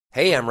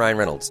Hey, I'm Ryan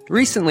Reynolds.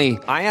 Recently,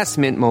 I asked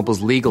Mint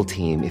Mobile's legal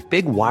team if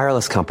big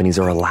wireless companies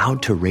are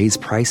allowed to raise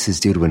prices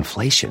due to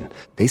inflation.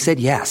 They said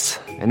yes.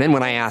 And then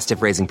when I asked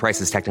if raising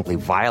prices technically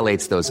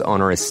violates those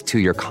onerous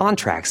two-year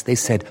contracts, they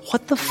said,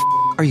 "What the f***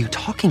 are you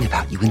talking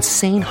about, you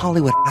insane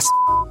Hollywood ass?"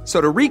 So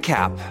to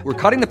recap, we're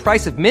cutting the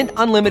price of Mint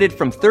Unlimited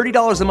from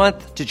 $30 a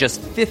month to just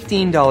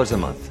 $15 a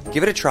month.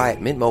 Give it a try at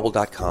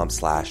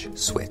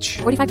mintmobile.com/switch.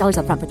 $45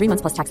 up front for 3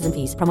 months plus taxes and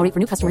fees. Promo rate for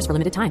new customers for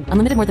limited time.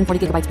 Unlimited more than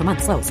 40 gigabytes per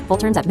month. Slows full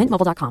terms at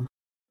mintmobile.com.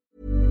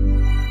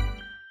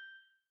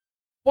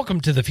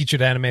 Welcome to the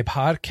Featured Anime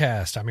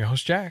Podcast. I'm your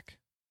host, Jack.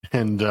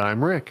 And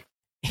I'm Rick.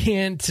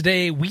 And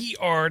today we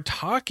are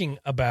talking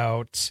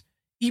about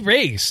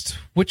Erased,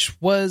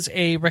 which was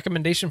a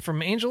recommendation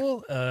from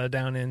Angel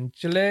down in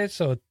Chile.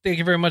 So thank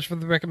you very much for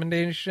the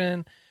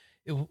recommendation.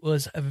 It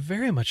was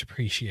very much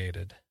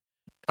appreciated.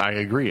 I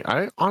agree.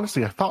 I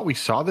thought we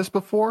saw this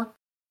before,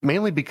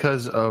 mainly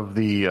because of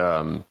the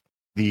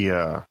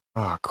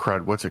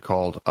what's it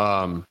called?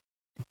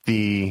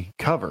 The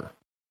cover,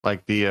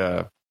 like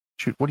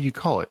what do you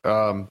call it?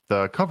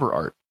 The cover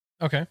art.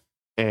 Okay.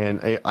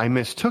 And I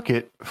mistook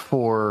it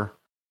for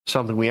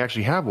something we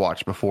actually have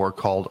watched before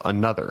called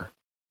Another.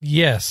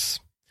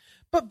 Yes.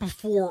 But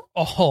before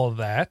all of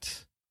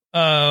that,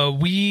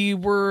 we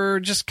were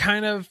just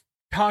kind of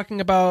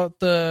talking about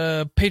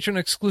the patron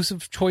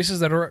exclusive choices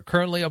that are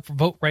currently up for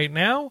vote right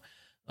now,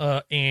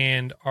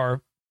 and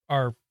our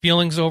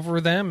feelings over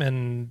them,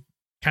 and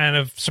kind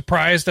of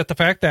surprised at the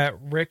fact that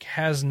Rick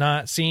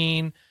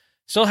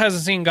still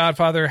hasn't seen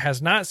Godfather,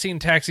 has not seen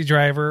Taxi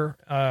Driver,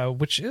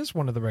 which is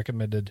one of the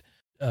recommended,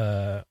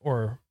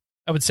 or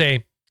I would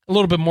say a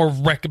little bit more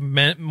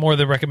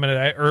than recommended.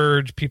 I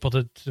urge people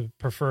to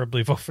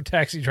preferably vote for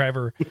Taxi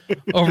Driver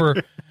over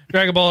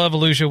Dragon Ball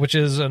Evolution, which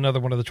is another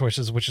one of the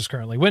choices, which is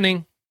currently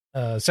winning,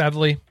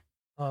 sadly.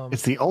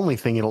 It's the only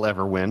thing it'll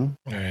ever win.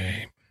 All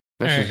right.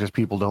 That's just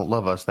people don't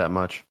love us that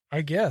much,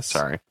 I guess.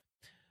 Sorry.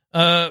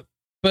 But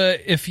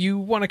if you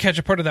want to catch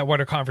a part of that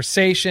wider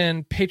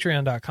conversation,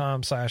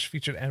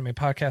 patreon.com/featured anime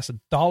podcast,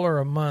 $1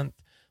 a month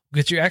will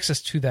get you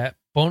access to that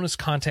bonus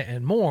content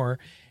and more.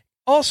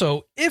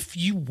 Also, if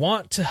you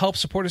want to help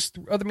support us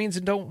through other means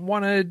and don't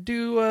want to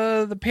do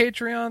the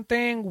Patreon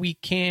thing, we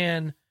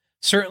can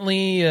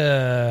certainly,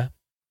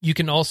 you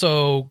can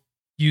also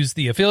use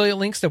the affiliate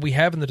links that we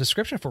have in the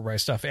description for Right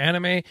Stuff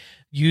Anime.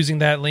 Using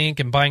that link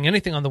and buying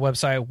anything on the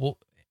website will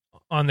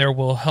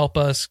help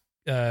us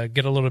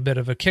get a little bit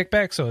of a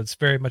kickback, so it's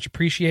very much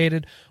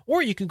appreciated.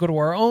 Or you can go to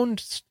our own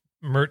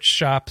merch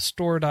shop,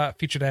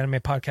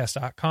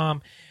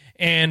 store.featuredanimepodcast.com,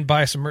 and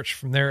buy some merch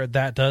from there.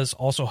 That does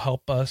also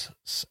help us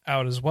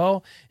out as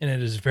well, and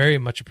it is very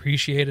much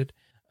appreciated.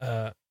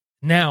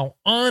 Now,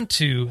 on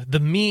to the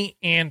Me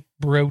and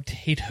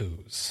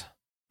Brotatoes.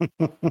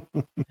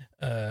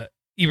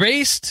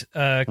 Erased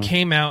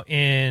came out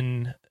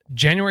in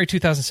January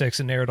 2006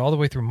 and aired all the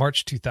way through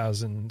March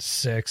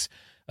 2006.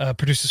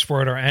 Producers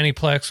for it are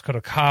Aniplex,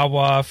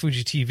 Kadokawa,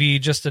 Fuji TV,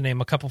 just to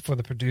name a couple for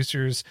the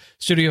producers.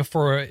 Studio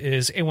for it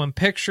is A1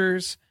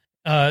 Pictures.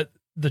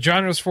 The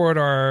genres for it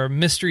are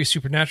mystery,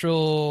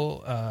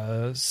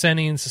 supernatural,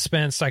 setting,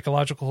 suspense,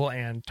 psychological,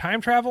 and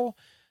time travel.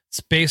 It's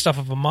based off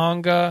of a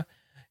manga,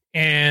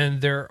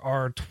 and there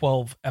are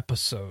 12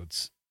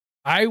 episodes.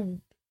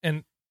 And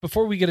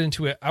before we get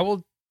into it, I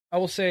will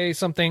say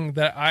something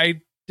that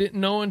I didn't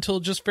know until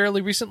just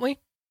fairly recently.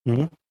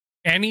 Mm-hmm.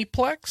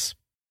 Aniplex,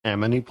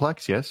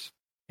 yes,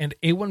 and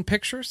A1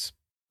 Pictures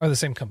are the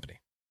same company.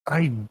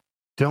 I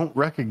don't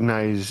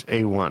recognize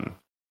A1.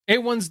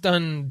 A1's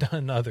done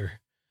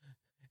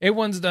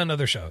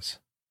other shows.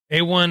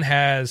 A1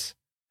 has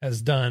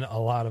done a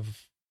lot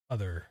of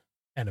other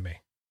anime.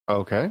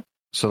 Okay,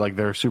 so like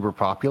they're super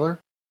popular.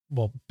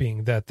 Well,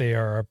 being that they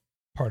are a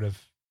part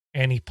of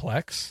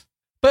Aniplex.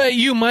 But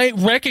you might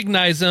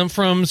recognize them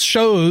from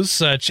shows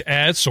such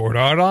as Sword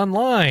Art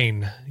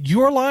Online,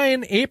 Your Lie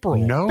in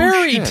April,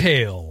 Fairy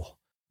Tale,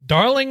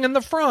 Darling in the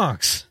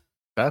Franxx.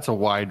 That's a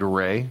wide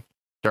array.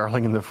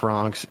 Darling in the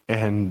Franxx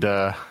and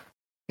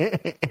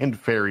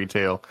Fairy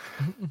Tale.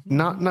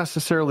 Not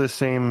necessarily the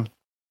same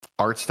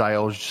art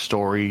style,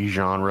 story,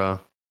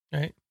 genre.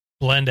 Right.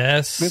 Blend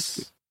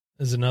S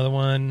is another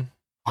one.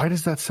 Why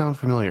does that sound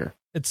familiar?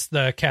 It's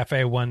the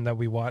cafe one that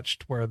we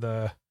watched where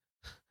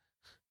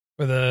one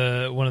of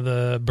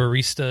the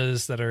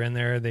baristas that are in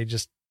there, they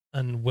just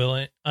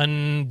unwittingly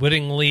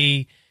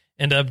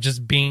end up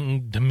just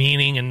being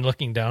demeaning and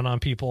looking down on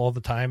people all the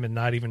time and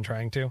not even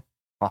trying to.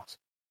 Awesome.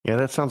 Yeah,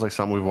 that sounds like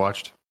something we've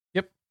watched.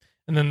 Yep.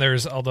 And then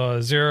there's Aldo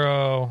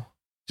Zero.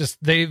 Just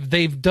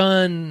they've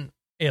done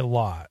a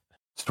lot.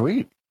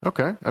 Sweet.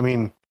 Okay. I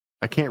mean,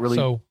 I can't really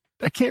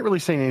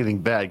say anything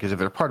bad because if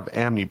they're part of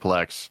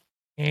Amniplex.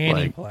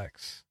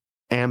 Amniplex.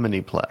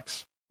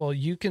 Well,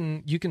 you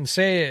can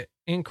say it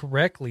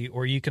incorrectly,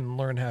 or you can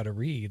learn how to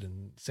read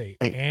and say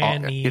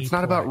Aniplex. It's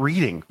not about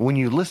reading. When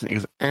you listen,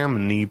 it's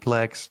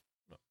Amniplex.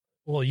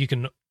 Well, you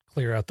can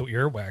clear out the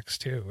earwax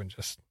too, and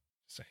just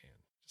saying.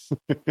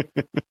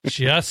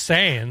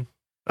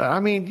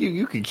 I mean,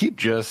 you could keep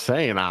just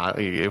saying,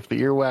 if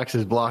the earwax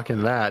is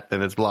blocking that,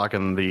 then it's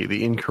blocking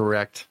the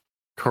incorrect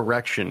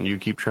correction. You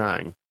keep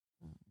trying.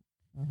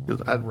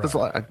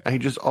 I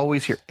just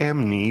always hear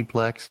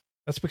amniplex.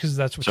 That's because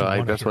that's what So you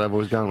want. that's what I've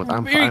always gone with.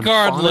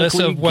 Regardless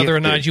I'm of whether or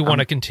not gifted. you want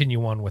to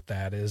continue on with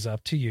that is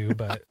up to you,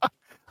 but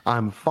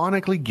I'm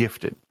phonically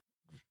gifted.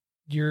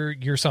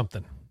 you're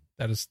something.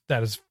 That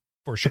is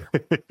for sure.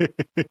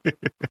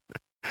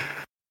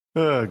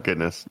 Oh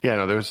goodness, yeah.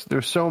 No, there's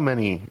so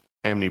many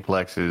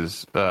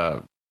Amniplexes,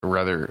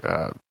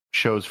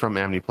 shows from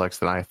Amniplex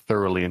that I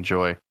thoroughly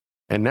enjoy,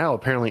 and now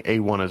apparently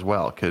A1 as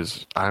well,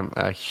 because I'm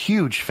a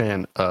huge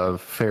fan of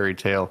Fairy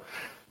Tail,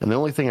 and the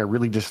only thing I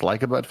really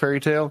dislike about Fairy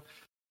Tail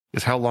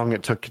is how long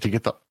it took to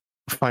get the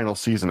final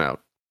season out.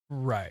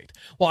 Right.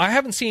 Well, I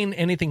haven't seen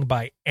anything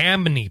by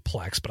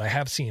Amniplex, but I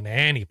have seen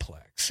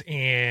Aniplex,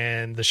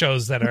 and the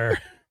shows that are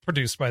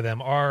produced by them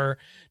are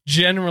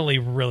generally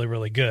really,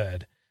 really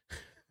good.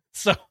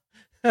 So,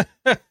 I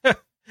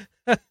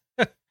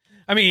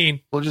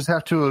mean, We'll just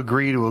have to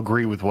agree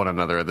with one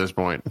another at this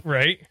point.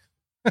 right?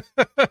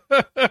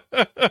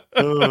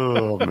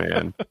 Oh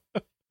man,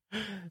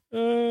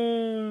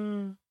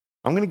 Uh,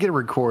 I'm gonna get a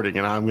recording,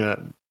 and I'm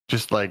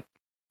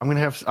gonna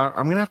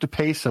have to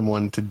pay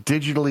someone to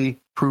digitally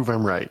prove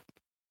I'm right.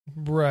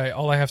 right.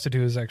 All I have to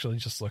do is actually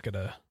just look at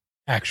a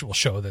actual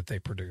show that they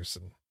produce,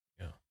 and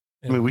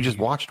I mean, we just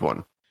watched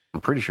one.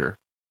 I'm pretty sure.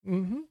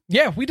 Mm-hmm.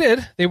 Yeah, we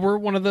did. They were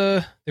one of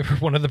the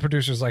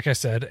producers, like I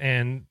said,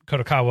 and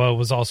Kodokawa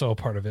was also a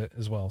part of it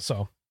as well.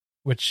 So,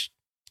 which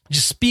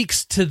just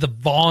speaks to the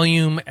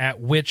volume at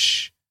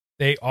which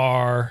they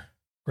are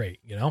great.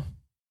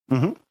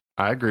 Mm-hmm.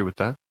 I agree with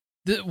that.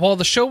 While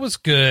the show was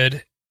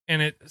good,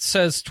 and it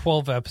says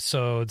 12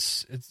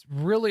 episodes, it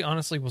really,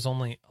 honestly, was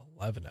only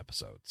 11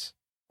 episodes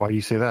Why do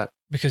you say that?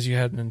 because you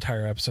had an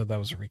entire episode that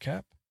was a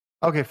recap.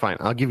 Okay, fine.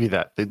 I'll give you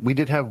that. We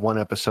did have one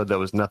episode that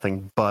was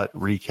nothing but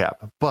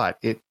recap,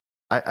 but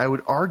I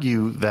would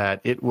argue that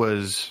it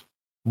was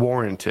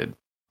warranted.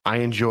 I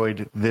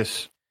enjoyed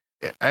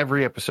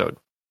every episode.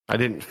 I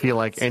didn't feel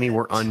like any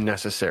were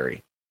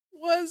unnecessary.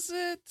 Was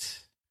it?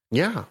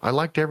 Yeah, I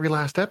liked every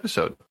last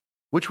episode.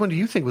 Which one do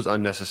you think was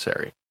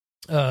unnecessary?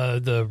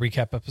 The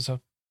recap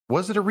episode.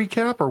 Was it a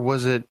recap or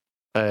was it?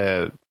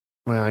 Well,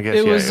 I guess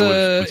It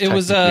yeah,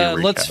 was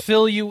technically a let's recap.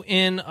 fill you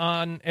in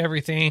on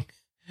everything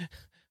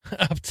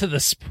up to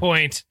this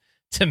point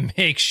to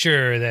make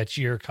sure that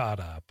you're caught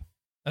up.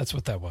 That's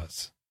what that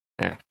was.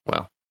 Yeah,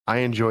 well, I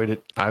enjoyed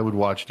it. I would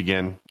watch it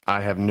again.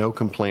 I have no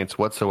complaints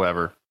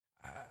whatsoever.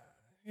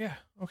 Yeah.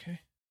 Okay.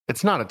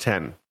 It's not a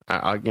 10.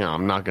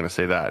 I'm not going to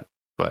say that,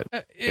 but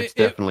it's It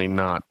definitely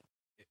not.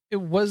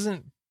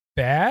 wasn't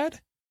bad.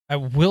 I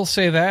will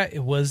say that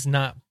it was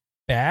not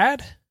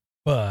bad,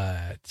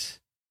 but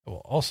I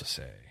will also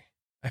say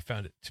I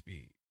found it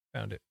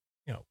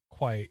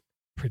quite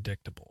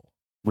predictable.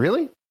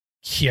 Really?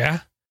 Yeah.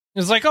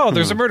 It's like, oh,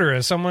 there's a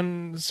murderer.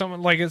 Someone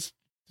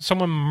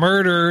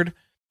murdered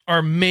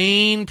our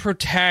main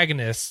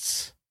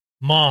protagonist's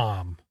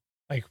mom,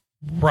 like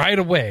right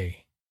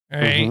away. All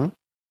right. Mhm.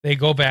 They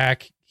go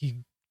back. He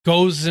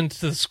goes into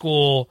the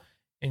school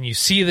and you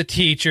see the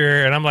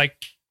teacher, and I'm like,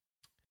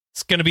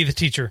 it's going to be the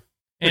teacher.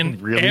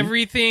 And Really?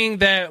 everything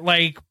that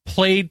like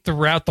played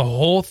throughout the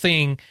whole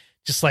thing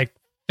just like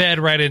fed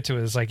right into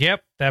it. It's like,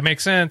 yep, that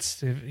makes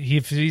sense.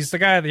 If he's the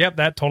guy, yep,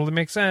 that totally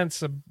makes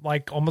sense. I'm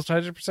like almost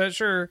 100%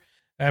 sure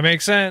that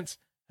makes sense.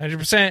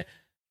 100%,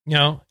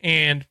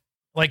 and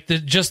like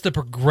the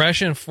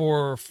progression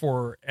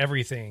for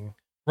everything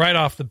right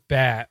off the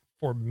bat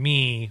for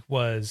me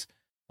was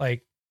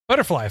like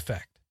butterfly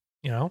effect,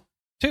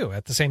 too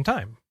at the same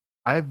time.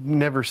 I've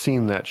never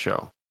seen that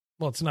show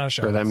Well, it's not a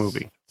show. or that It's-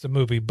 movie. It's a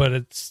movie, but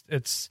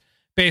it's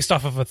based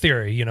off of a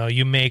theory.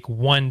 You make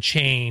one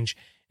change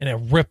and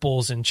it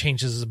ripples and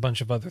changes a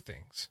bunch of other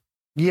things.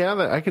 Yeah,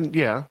 I can.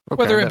 Yeah, okay,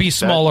 Whether it be that-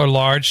 small or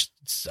large,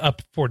 it's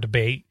up for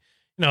debate.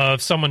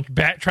 If someone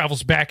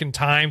travels back in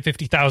time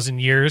 50,000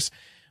 years,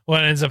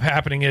 what ends up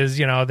happening is,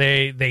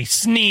 they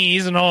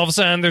sneeze and all of a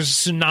sudden there's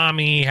a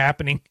tsunami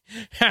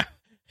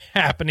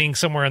happening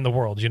somewhere in the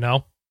world,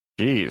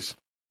 Jeez,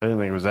 I didn't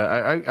think it was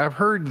that. I've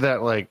heard that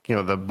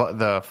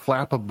the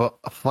flap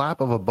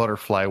of a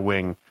butterfly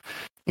wing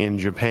in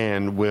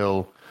Japan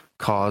will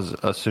cause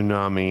a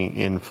tsunami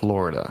in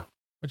Florida.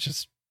 which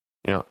is,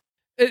 Yeah,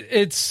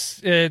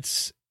 it's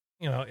it's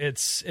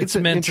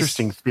an meant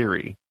interesting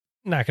theory.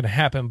 not going to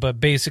happen, but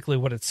basically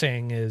what it's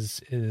saying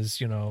is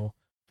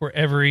for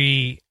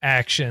every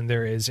action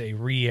there is a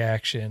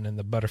reaction, and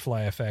the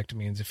butterfly effect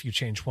means if you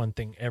change one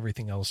thing,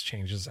 everything else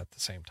changes at the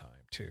same time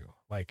too.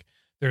 Like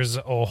there's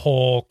a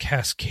whole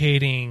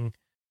cascading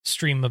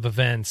stream of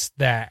events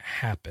that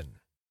happen.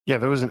 Yeah,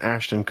 there was an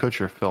Ashton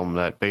Kutcher film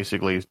that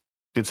basically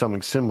did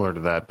something similar to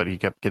that, but he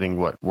kept getting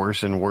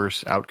worse and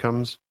worse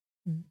outcomes.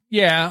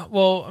 Yeah,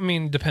 well, I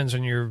mean, depends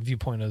on your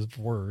viewpoint of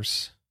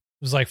worse.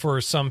 It was like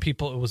for some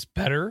people it was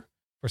better,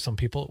 for some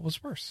people it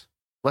was worse.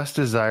 Less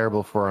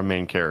desirable for our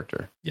main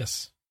character.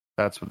 Yes.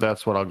 That's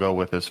what I'll go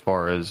with as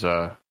far as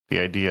the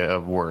idea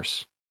of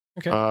worse.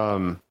 Okay.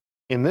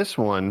 In this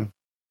one,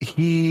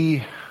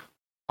 he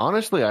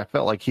honestly, I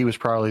felt like he was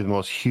probably the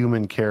most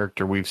human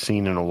character we've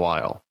seen in a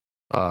while,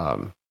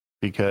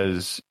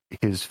 because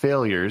his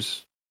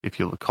failures, if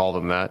you call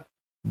them that,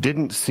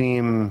 didn't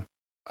seem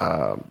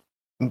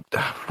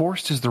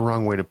forced is the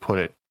wrong way to put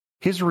it.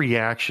 His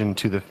reaction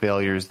to the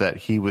failures that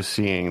he was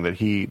seeing, that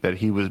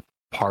he was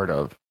part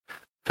of,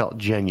 felt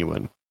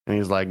genuine. And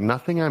he's like,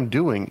 nothing I'm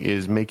doing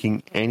is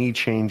making any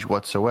change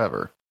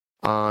whatsoever,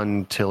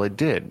 until it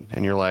did.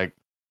 And you're like,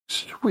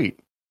 sweet.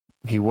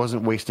 He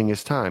wasn't wasting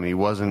his time. He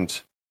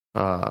wasn't.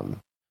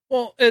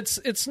 Well,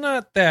 it's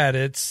not that.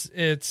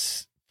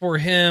 It's for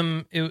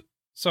him.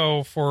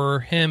 So for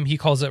him, he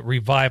calls it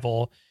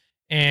revival.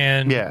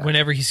 And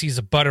whenever he sees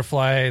a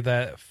butterfly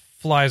that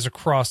flies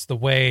across the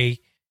way,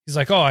 he's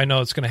like, oh, I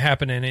know it's going to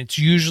happen. And it's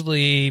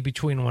usually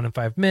between 1 and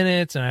 5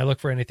 minutes. And I look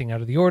for anything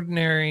out of the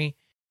ordinary.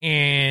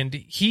 And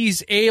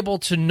he's able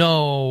to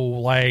know,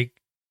 like,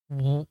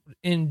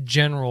 in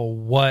general,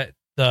 what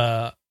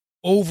the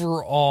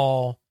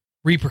overall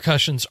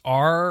repercussions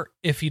are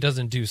if he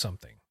doesn't do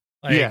something.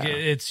 Like,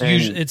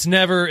 it's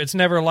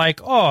never like,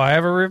 oh, I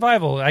have a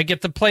revival, I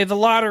get to play the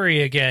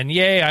lottery again,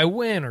 yay, I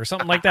win, or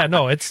something like that.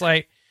 No, it's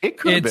like, it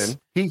could have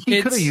been.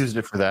 He could have used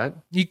it for that.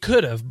 He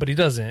could have, but he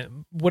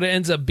doesn't. What it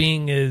ends up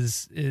being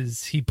is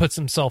he puts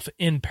himself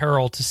in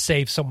peril to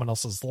save someone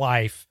else's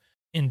life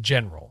in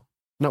general.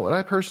 No, what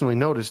I personally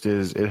noticed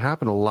is it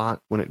happened a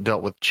lot when it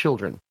dealt with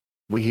children.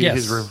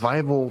 His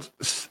revival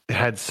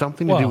had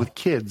something to do with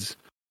kids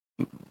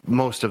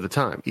most of the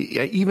time.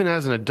 Even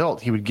as an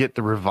adult, he would get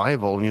the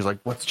revival and he's like,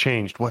 what's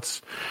changed?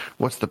 What's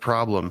the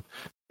problem?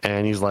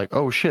 And he's like,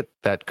 oh shit,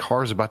 that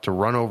car's about to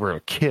run over a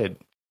kid.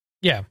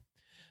 Yeah.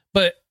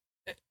 But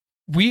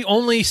we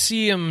only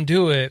see him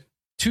do it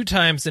 2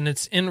 times, and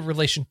it's in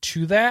relation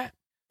to that.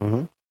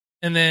 Mm-hmm.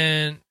 And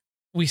then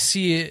we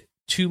see it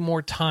 2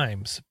 more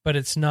times, but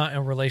it's not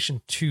in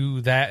relation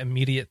to that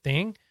immediate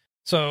thing.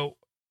 So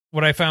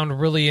what I found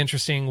really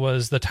interesting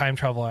was the time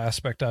travel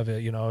aspect of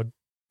it. You know,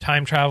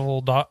 time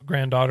travel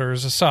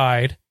granddaughters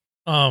aside,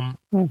 you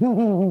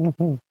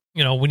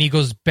know, when he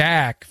goes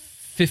back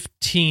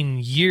 15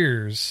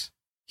 years,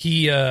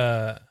 he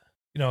has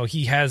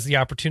the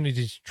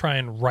opportunity to try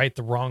and right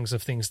the wrongs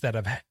of things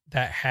that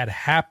had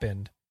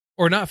happened.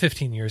 Or not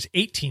 15 years,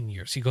 18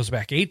 years. He goes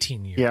back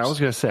 18 years. Yeah, I was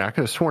going to say, I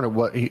could have sworn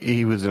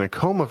he was in a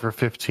coma for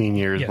 15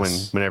 years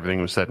when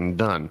everything was said and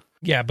done.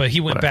 Yeah, but he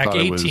went back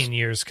 18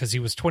 years because he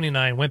was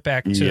 29, went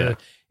back to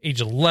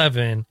age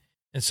 11.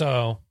 And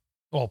so,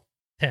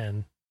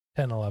 10,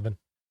 11.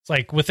 It's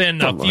like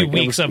within a few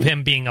weeks of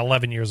him being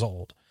 11 years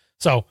old.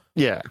 So,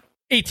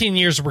 18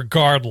 years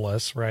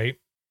regardless, right?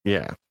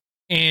 Yeah.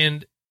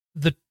 And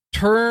the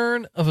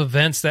turn of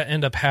events that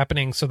end up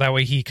happening, so that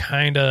way he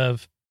kind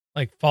of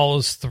like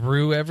follows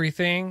through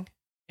everything,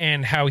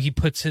 and how he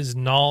puts his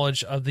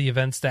knowledge of the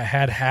events that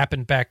had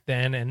happened back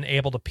then and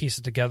able to piece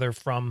it together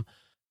from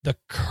the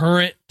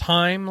current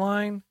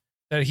timeline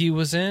that he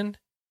was in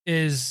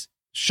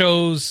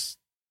shows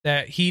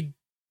that he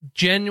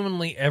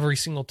genuinely every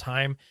single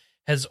time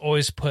has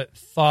always put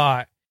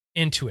thought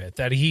into it,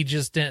 that he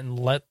just didn't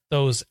let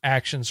those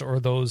actions or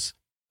those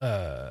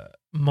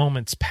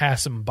moments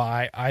pass him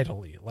by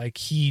idly. Like,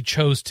 he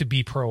chose to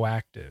be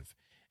proactive.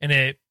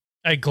 And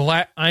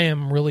I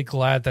am really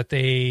glad that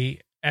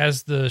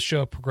as the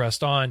show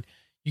progressed on,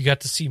 you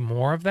got to see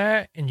more of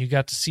that, and you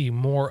got to see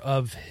more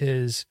of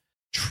his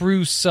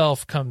true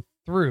self come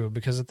through,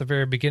 because at the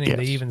very beginning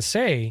they even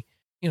say,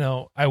 you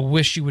know, I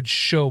wish you would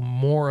show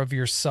more of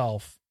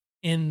yourself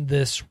in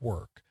this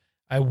work.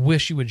 I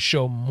wish you would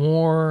show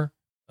more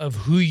of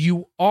who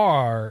you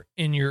are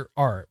in your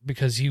art,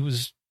 because he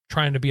was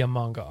trying to be a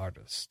manga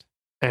artist.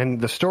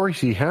 And the stories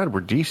he had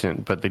were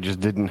decent, but they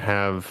just didn't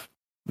have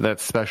that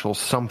special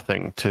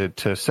something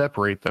to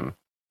separate them,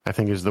 I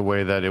think is the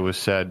way that it was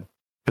said.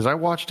 Because I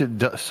watched it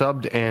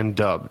subbed and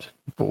dubbed.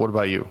 But what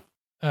about you?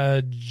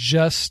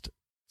 Just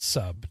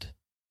subbed.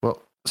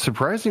 Well,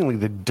 surprisingly,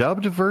 the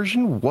dubbed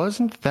version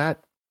wasn't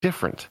that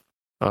different.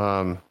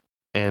 And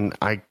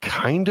I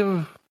kind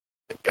of...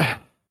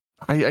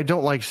 I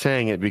don't like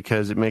saying it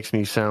because it makes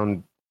me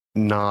sound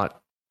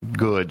not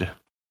good.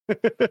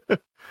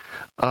 But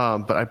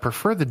I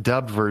prefer the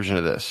dubbed version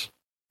of this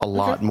a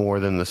lot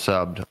more than the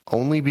subbed,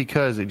 only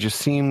because it just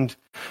seemed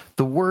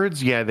the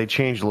words, they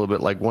changed a little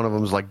bit. Like, one of them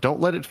was like, don't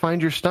let it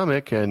find your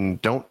stomach,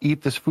 and don't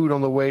eat this food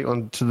on the way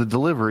to the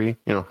delivery,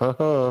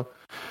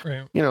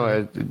 Right.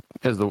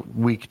 As the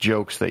weak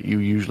jokes that you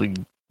usually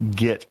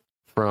get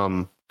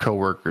from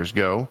coworkers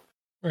go.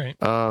 Right.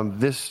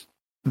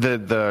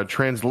 The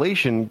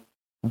translation,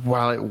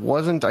 while it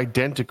wasn't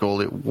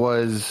identical, it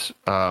was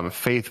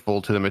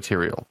faithful to the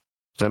material.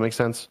 Does that make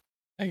sense?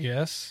 I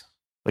guess.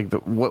 Like,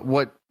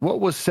 what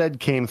was said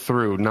came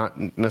through,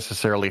 not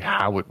necessarily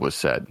how it was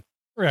said.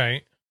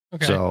 Right.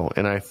 Okay. So,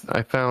 and I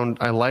found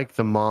I like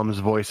the mom's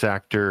voice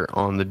actor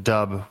on the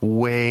dub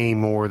way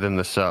more than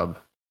the sub.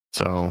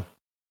 So.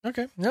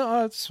 Okay.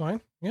 No, that's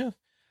fine. Yeah.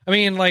 I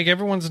mean, like,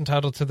 everyone's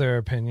entitled to their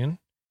opinion,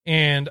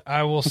 and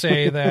I will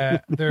say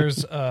that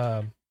there's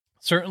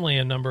certainly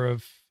a number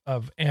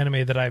of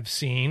anime that I've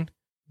seen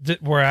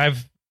where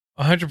I've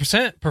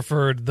 100%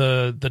 preferred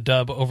the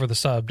dub over the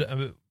sub.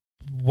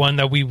 One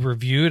that we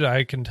reviewed,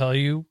 I can tell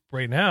you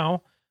right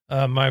now,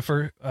 my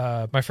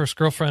first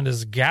girlfriend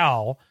is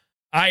Gal.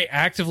 I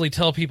actively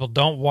tell people,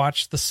 don't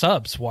watch the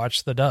subs,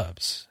 watch the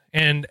dubs.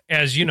 And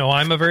as you know,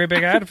 I'm a very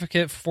big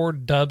advocate for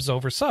dubs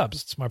over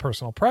subs. It's my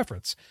personal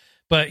preference.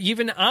 But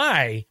even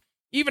I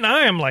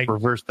am like,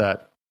 reverse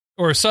that.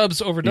 Or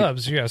subs over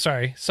dubs. Yeah,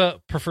 sorry.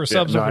 Prefer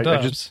subs over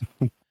dubs. I just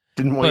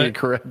didn't want you to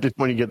correct. Didn't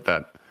want you to get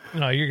that.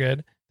 No, you're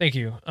good. Thank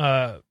you.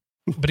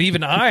 But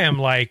even I am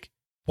like,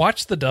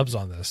 watch the dubs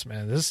on this,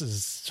 man. This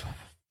is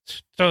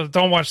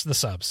don't watch the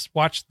subs.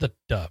 Watch the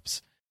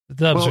dubs. The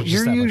dubs are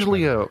just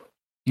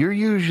you're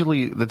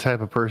usually the type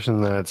of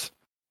person that's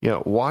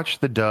watch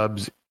the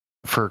dubs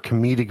for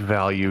comedic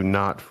value,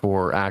 not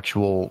for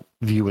actual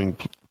viewing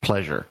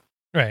pleasure.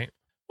 Right.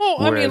 Well,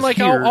 whereas I mean, like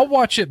I'll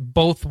watch it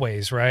both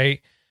ways,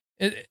 right?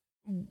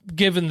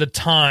 Given the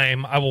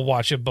time, I will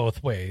watch it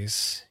both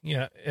ways.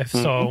 If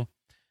so,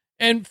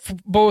 and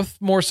both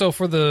more so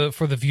for the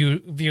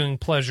viewing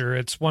pleasure.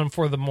 It's one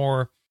for the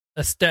more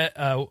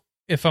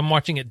if I'm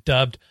watching it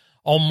dubbed,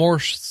 I'll more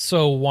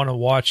so want to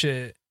watch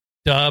it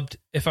dubbed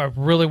if I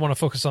really want to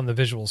focus on the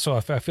visuals. So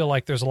if I feel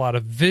like there's a lot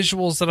of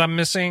visuals that I'm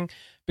missing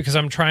because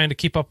I'm trying to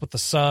keep up with the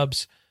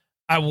subs,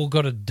 I will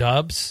go to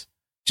dubs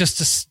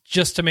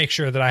just to make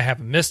sure that I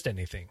haven't missed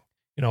anything,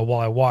 while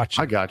I watch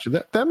it. I got you.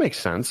 That makes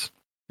sense.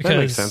 That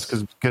makes sense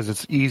because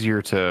it's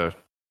easier to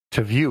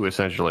view,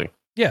 essentially.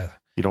 Yeah.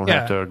 You don't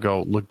have to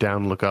go look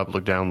down, look up,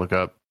 look down, look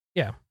up.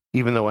 Yeah.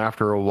 Even though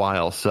after a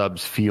while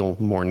subs feel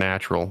more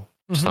natural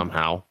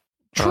somehow.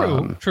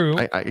 True.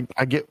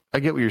 I get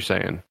what you're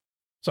saying.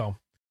 So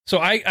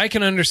I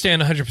can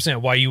understand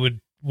 100%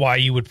 why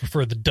you would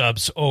prefer the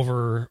dubs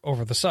over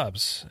the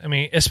subs. I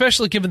mean,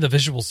 especially given the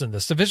visuals in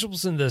this. The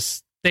visuals in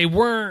this, they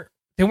weren't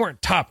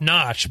top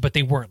notch, but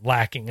they weren't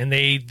lacking, and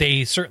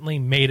they certainly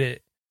made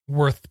it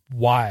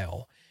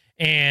worthwhile.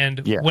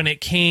 And when it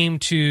came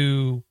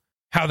to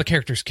how the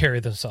characters carry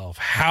themselves,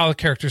 how the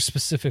characters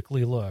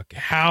specifically look,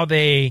 how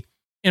they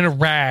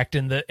interact,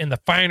 and the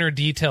finer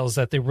details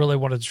that they really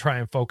wanted to try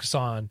and focus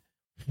on,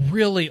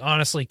 really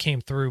honestly came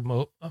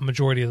through a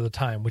majority of the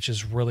time, which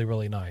is really,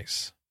 really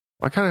nice.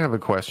 I kind of have a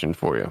question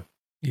for you.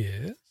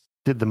 Yes.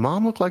 Did the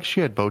mom look like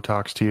she had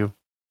Botox to you?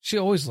 She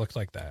always looked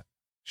like that.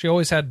 She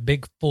always had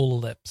big, full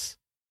lips.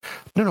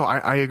 No,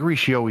 I agree.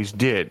 She always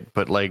did.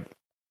 But like,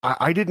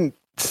 I didn't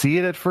see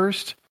it at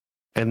first.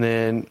 And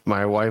then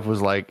my wife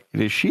was like,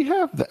 does she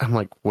have that? I'm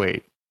like,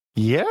 wait,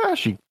 yeah,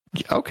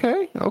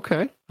 okay.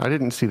 I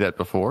didn't see that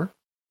before.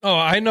 Oh,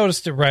 I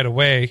noticed it right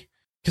away.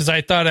 Because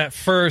I thought at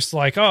first,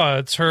 like, oh,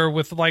 it's her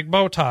with like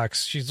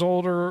Botox. She's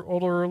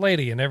older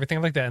lady and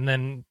everything like that. And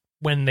then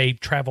when they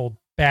traveled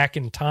back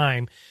in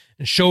time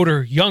and showed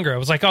her younger, I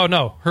was like, oh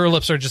no, her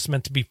lips are just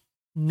meant to be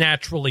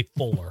naturally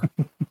fuller.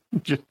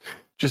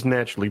 just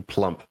naturally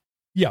plump.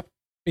 Yep,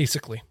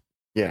 basically.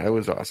 Yeah, it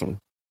was awesome.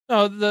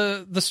 No,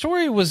 the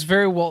story was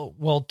very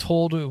well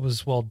told. It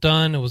was well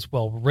done. It was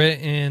well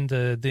written.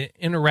 The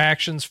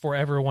interactions for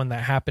everyone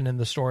that happened in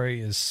the story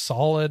is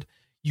solid.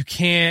 You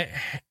can't,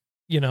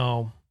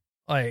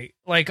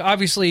 like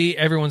obviously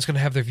everyone's going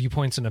to have their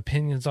viewpoints and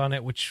opinions on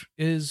it, which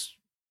is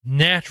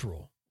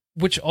natural,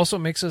 which also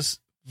makes us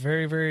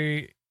very,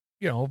 very,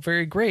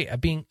 very great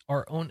at being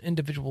our own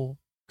individual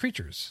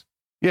creatures.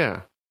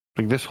 Yeah.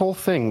 Like this whole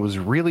thing was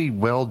really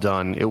well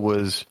done.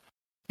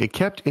 It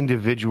kept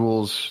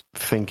individuals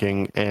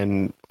thinking,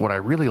 and what I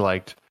really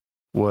liked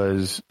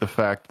was the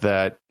fact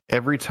that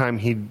every time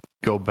he'd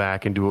go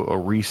back and do a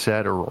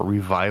reset or a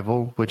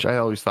revival, which I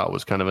always thought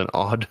was kind of an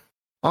odd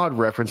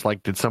reference,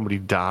 like did somebody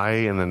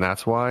die and then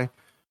that's why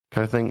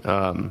kind of thing.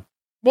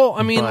 Well,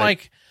 I mean,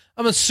 like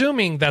I'm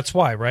assuming that's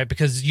why, right?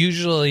 Because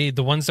usually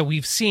the ones that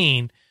we've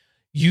seen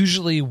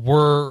usually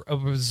were a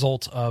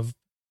result of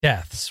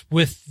deaths,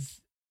 with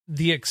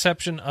the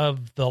exception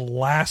of the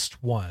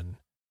last one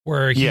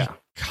where he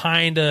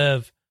kind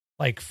of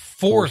like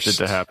forced it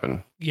to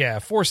happen. Yeah,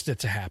 forced it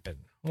to happen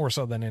more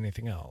so than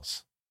anything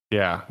else.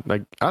 Yeah,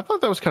 like I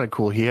thought that was kind of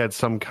cool. He had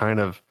some kind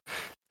of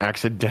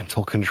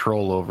accidental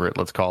control over it,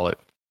 let's call it.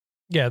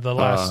 Yeah, the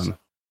last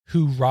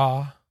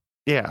hoorah.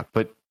 Yeah,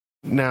 but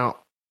now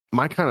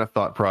my kind of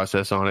thought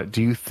process on it,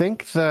 do you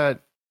think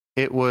that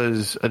it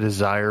was a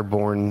desire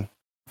born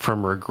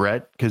from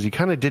regret? Because he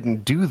kind of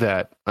didn't do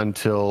that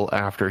until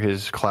after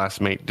his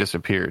classmate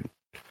disappeared.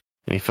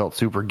 And he felt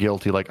super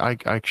guilty, like,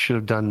 I should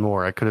have done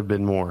more. I could have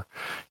been more.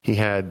 He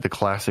had the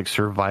classic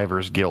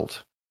survivor's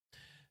guilt.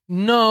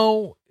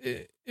 No,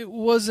 it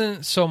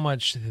wasn't so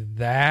much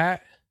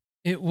that.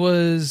 It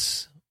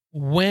was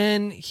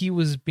when he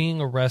was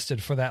being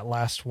arrested for that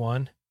last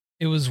one.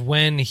 It was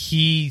when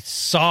he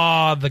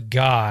saw the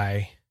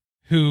guy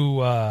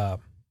who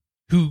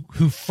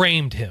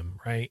framed him,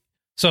 right?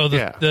 So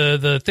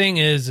the thing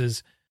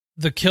is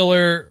the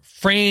killer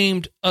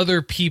framed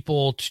other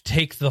people to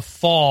take the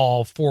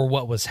fall for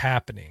what was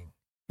happening.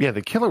 Yeah,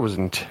 the killer was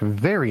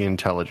very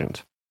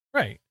intelligent.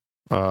 Right.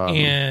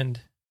 And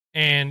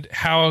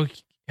how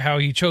how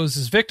he chose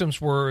his victims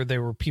they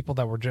were people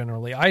that were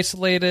generally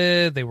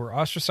isolated, they were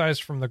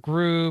ostracized from the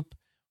group,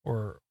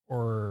 or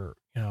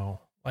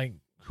like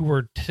who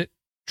were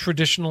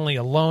traditionally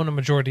alone a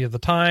majority of the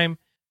time,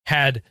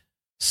 had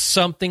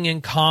something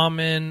in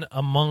common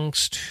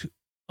amongst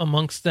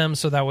them,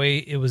 so that way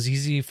it was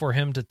easy for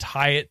him to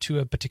tie it to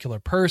a particular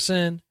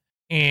person,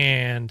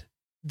 and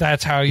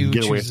that's how you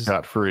get away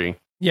scot-free.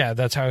 Yeah,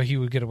 that's how he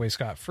would get away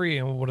scot-free.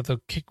 And one of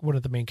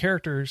the main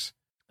characters,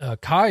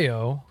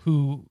 Kayo,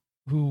 who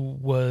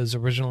was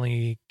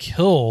originally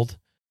killed,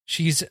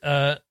 she's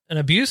an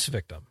abuse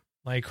victim.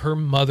 Like, her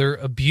mother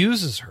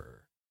abuses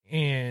her,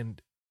 and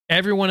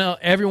everyone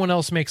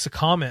else makes a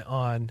comment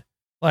on,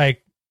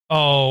 like,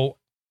 oh,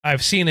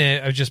 I've seen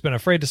it, I've just been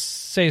afraid to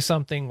say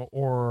something,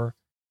 or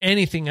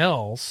anything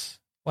else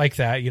like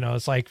that.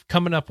 It's like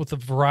coming up with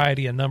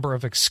a number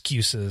of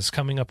excuses,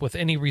 coming up with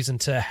any reason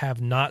to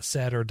have not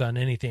said or done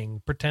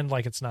anything, pretend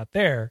like it's not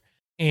there.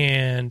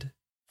 And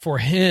for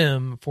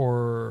him,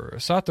 for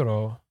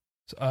Satoru,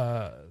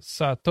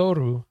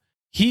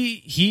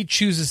 he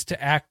chooses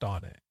to act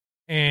on it.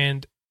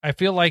 And I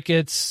feel like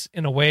it's,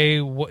 in a way,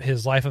 what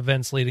his life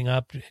events leading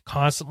up,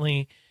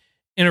 constantly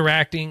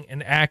interacting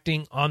and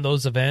acting on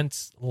those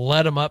events,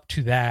 led him up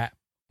to that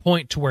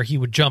point to where he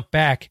would jump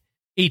back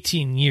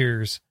 18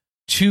 years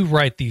to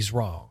right these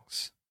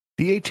wrongs.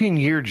 The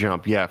 18-year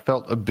jump,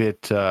 felt a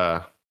bit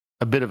of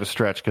a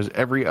stretch, because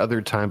every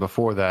other time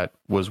before that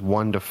was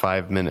 1 to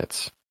 5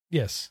 minutes.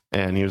 Yes.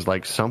 And he was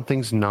like,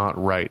 something's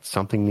not right.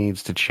 Something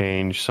needs to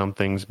change.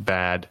 Something's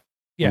bad.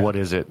 Yeah. What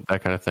is it?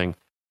 That kind of thing.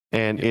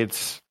 And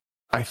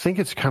I think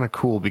it's kind of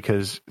cool,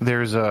 because there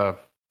was a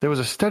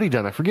study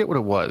done. I forget what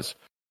it was,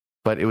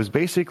 but it was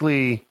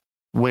basically,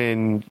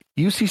 when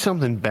you see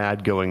something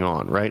bad going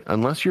on, right?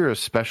 Unless you're a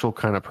special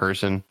kind of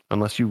person,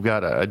 unless you've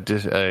got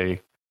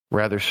a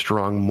rather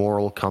strong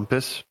moral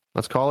compass,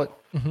 let's call it,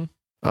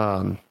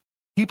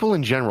 people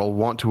in general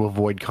want to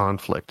avoid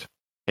conflict.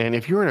 And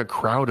if you're in a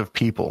crowd of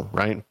people,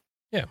 right?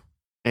 Yeah.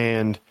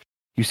 And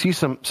you see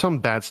some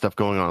bad stuff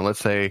going on. Let's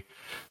say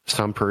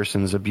some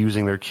person's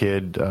abusing their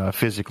kid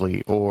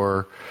physically,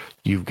 or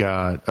you've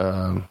got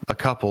a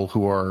couple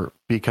who are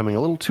becoming a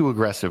little too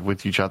aggressive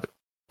with each other.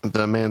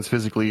 The man's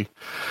physically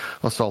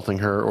assaulting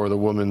her, or the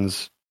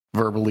woman's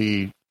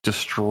verbally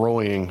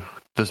destroying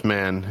this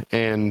man,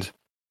 and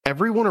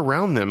everyone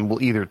around them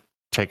will either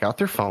take out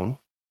their phone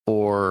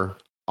or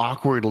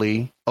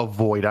awkwardly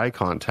avoid eye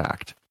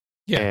contact.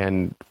 Yeah.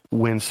 And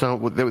when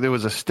there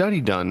was a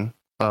study done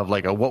of,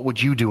 like, what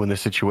would you do in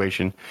this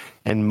situation?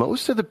 And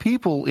most of the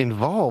people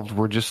involved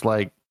were just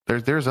like,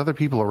 there's other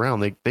people around.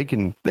 They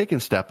can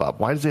step up.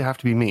 Why does it have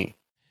to be me?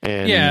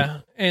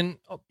 And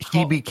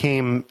he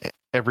became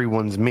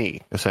everyone's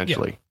me,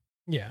 essentially.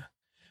 Yeah.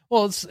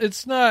 Well,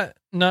 it's not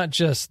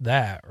just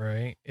that,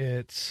 right?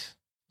 It's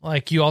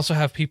like, you also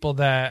have people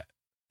that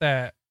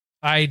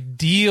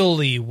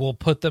ideally will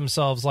put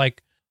themselves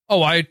like,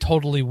 oh, I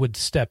totally would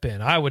step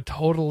in. I would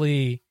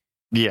totally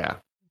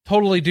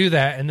do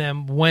that. And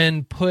then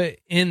when put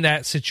in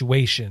that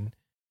situation,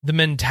 the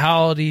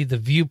mentality, the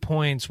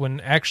viewpoints, when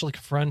actually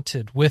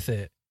confronted with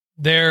it,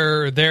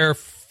 their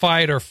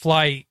fight or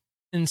flight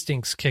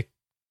instincts kick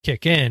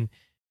in,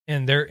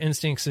 and their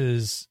instincts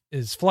is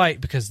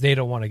flight, because they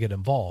don't want to get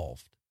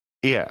involved.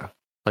 Yeah.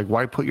 Like,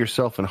 why put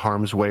yourself in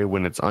harm's way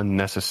when it's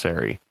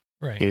unnecessary?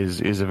 Right.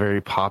 Is a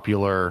very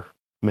popular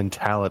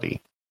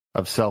mentality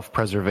of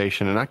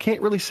self-preservation. And I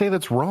can't really say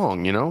that's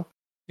wrong,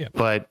 Yeah.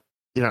 But,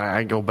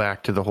 I go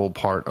back to the whole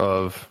part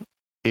of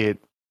it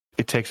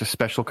takes a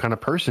special kind of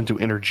person to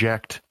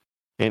interject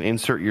and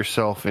insert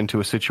yourself into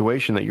a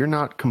situation that you're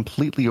not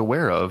completely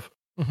aware of.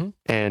 Mm-hmm.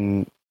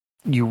 And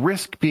you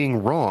risk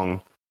being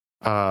wrong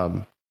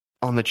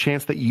on the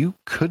chance that you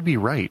could be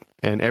right.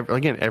 And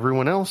again,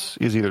 everyone else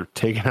is either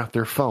taking out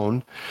their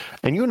phone.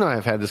 And you and I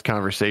have had this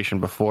conversation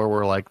before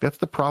where, like, that's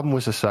the problem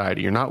with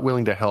society. You're not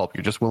willing to help.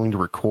 You're just willing to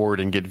record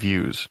and get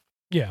views.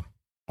 Yeah.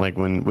 Like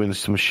when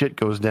some shit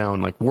goes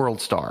down, like World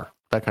Star,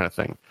 that kind of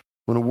thing.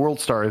 When a World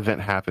Star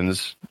event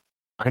happens,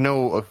 I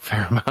know a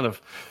fair amount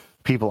of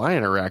people I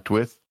interact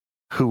with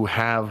who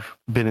have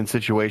been in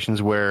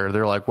situations where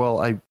they're like,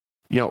 well,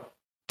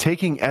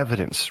 taking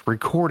evidence,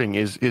 recording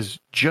is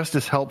just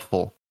as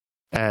helpful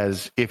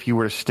as if you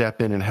were to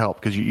step in and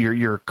help, because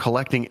you're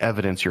collecting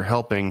evidence, you're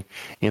helping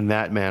in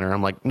that manner.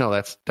 I'm like, no,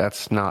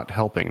 that's not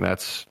helping.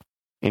 That's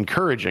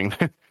encouraging.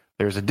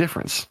 There's a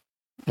difference.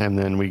 And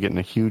then we get in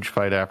a huge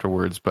fight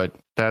afterwards. But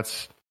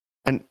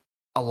and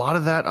a lot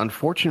of that,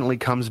 unfortunately,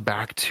 comes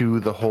back to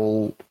the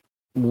whole,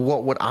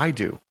 what would I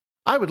do?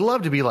 I would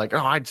love to be like,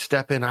 oh, I'd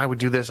step in, I would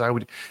do this,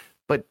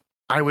 but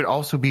I would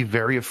also be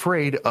very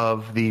afraid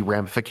of the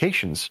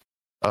ramifications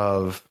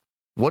of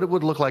what it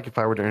would look like if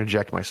I were to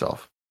interject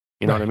myself.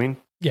 You know what I mean?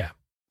 Yeah.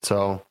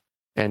 So,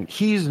 and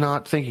he's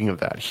not thinking of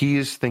that. He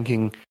is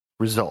thinking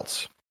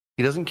results.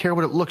 He doesn't care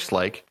what it looks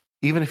like.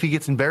 Even if he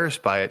gets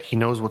embarrassed by it, he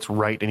knows what's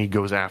right and he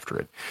goes after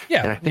it.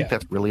 Yeah. And I think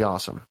that's really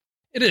awesome.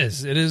 It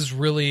is. It is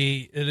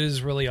really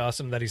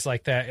awesome that he's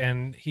like that.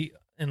 And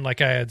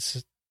like I had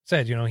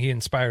said, he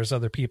inspires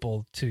other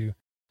people to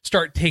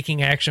start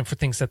taking action for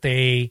things that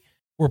they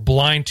were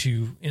blind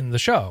to in the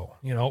show,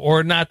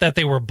 or not that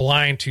they were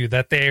blind to,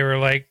 that they were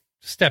like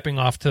stepping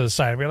off to the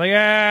side and be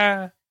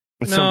like,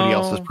 It's no. somebody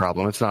else's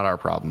problem. It's not our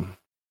problem.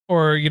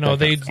 Or,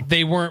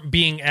 they weren't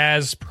being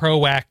as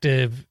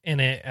proactive in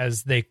it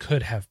as they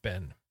could have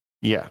been,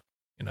 Yeah,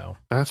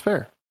 that's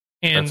fair.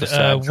 And That's a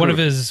sad one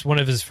truth.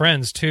 of his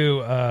friends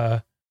too,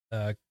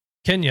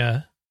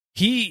 Kenya,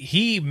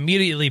 he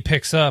immediately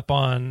picks up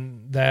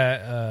on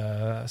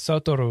that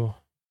Satoru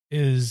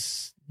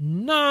is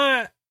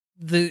not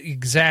the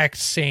exact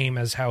same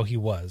as how he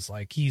was.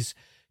 Like, he's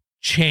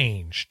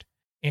changed,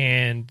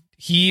 and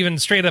he even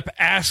straight up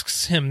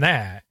asks him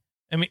that.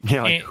 I mean,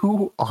 Yeah, like,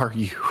 who are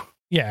you?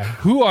 Yeah,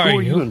 who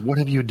are you? And what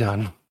have you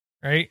done?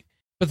 Right?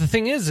 But the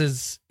thing is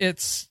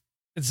it's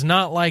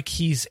not like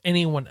he's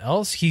anyone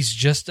else. He's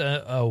just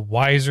a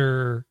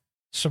wiser,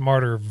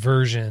 smarter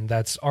version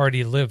that's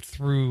already lived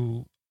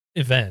through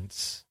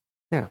events.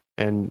 Yeah,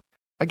 and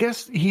I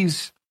guess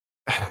he's...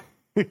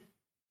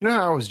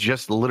 how I was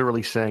just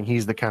literally saying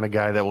he's the kind of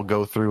guy that will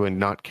go through and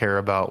not care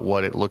about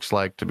what it looks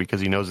like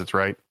because he knows it's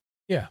right?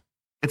 Yeah.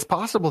 It's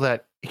possible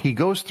that he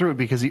goes through it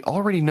because he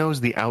already knows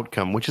the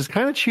outcome, which is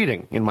kind of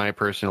cheating, in my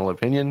personal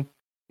opinion.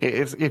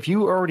 If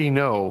you already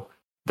know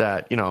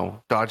that,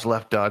 dodge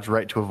left, dodge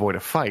right to avoid a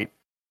fight,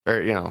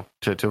 or,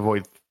 to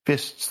avoid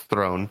fists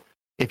thrown,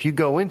 if you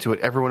go into it,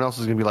 everyone else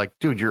is going to be like,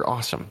 dude, you're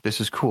awesome. This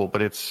is cool.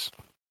 But it's...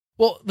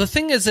 Well, the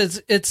thing is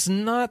it's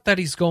not that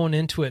he's going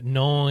into it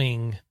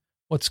knowing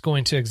what's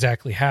going to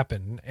exactly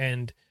happen.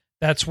 And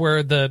that's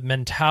where the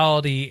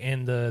mentality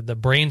and the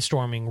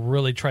brainstorming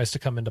really tries to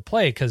come into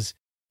play, because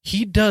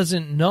he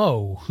doesn't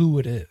know who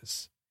it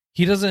is.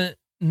 He doesn't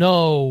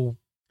know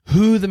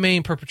who the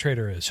main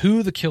perpetrator is,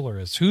 who the killer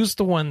is, who's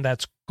the one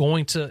that's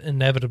going to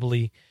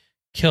inevitably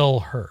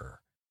kill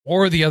her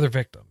or the other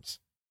victims,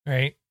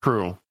 right?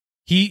 True.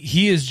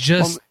 He is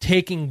just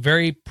taking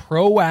very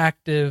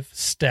proactive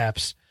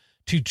steps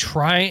to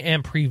try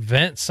and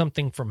prevent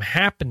something from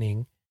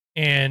happening,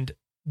 and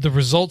the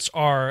results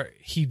are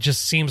he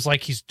just seems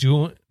like he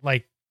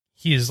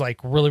is like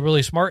really,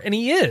 really smart, and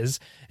he is.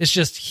 It's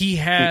just he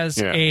has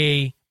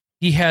a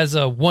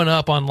one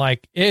up on,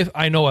 like, if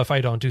I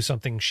don't do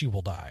something, she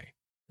will die.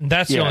 And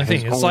that's the only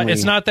thing.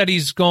 It's not that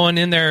he's going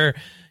in there,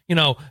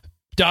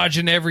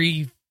 dodging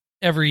every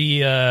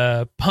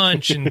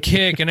punch and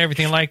kick and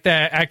everything like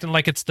that, acting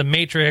like it's the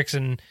Matrix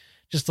and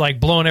just like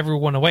blowing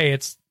everyone away.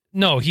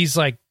 He's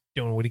like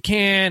doing what he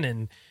can,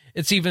 and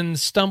it's even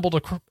stumbled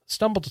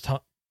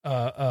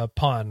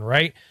upon,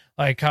 right?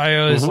 Like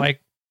Kaio is like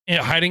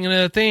hiding in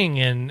a thing,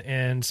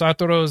 and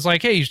Satoru is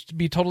like, hey, you should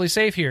be totally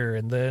safe here.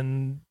 And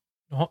then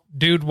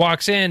dude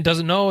walks in,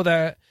 doesn't know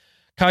that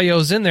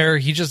Kaio's in there.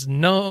 He just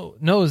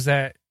knows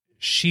that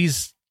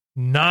she's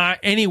not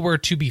anywhere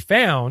to be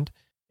found,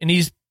 and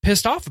he's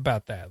pissed off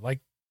about that. Like,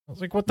 I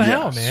was like, what the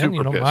hell,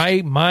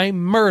 man? My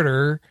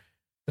murder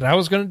that I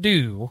was going to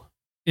do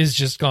is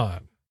just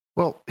gone.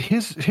 Well,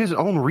 his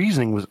own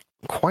reasoning was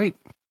quite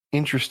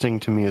interesting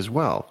to me as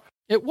well.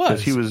 It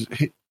was.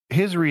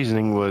 His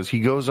reasoning was,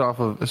 he goes off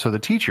of, so the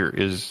teacher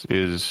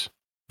is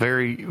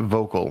very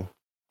vocal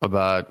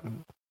about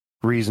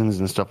reasons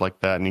and stuff like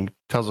that, and he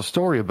tells a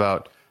story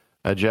about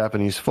a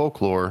Japanese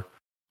folklore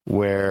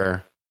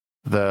where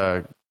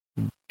the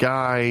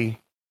guy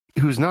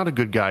who's not a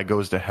good guy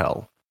goes to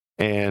hell,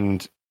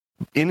 and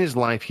in his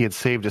life he had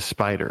saved a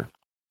spider,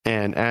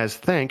 and as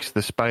thanks,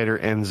 the spider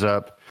ends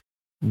up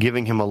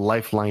giving him a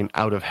lifeline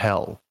out of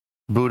hell.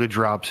 Buddha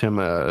drops him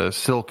a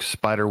silk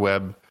spider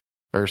web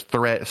or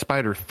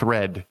spider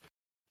thread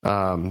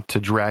to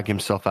drag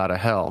himself out of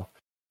hell.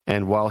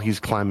 And while he's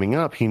climbing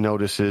up, he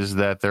notices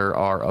that there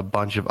are a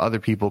bunch of other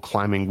people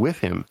climbing with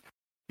him.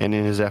 And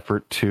in his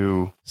effort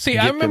to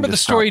I remember the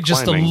story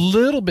just a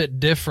little bit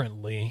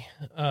differently.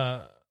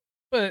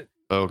 But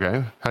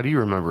okay, how do you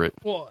remember it?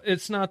 Well,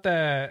 it's not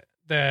that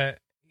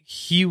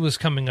he was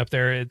coming up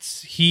there.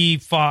 It's he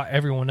fought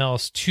everyone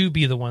else to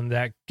be the one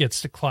that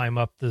gets to climb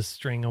up the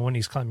string, and when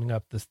he's climbing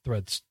up, the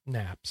thread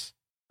snaps.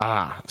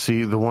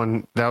 See, that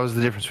was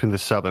the difference between the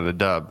sub and the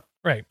dub.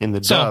 Right. In the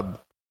dub,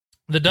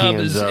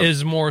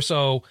 is more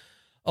so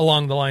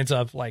along the lines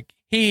of, like,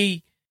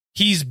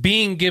 he's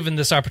being given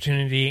this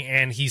opportunity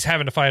and he's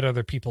having to fight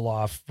other people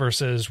off,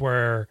 versus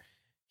where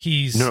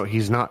he's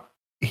not.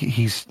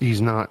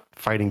 He's not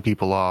fighting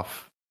people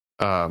off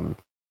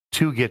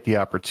to get the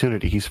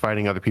opportunity. He's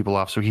fighting other people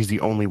off, so he's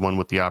the only one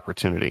with the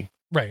opportunity.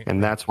 Right.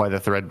 And that's why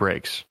the thread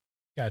breaks.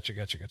 Gotcha.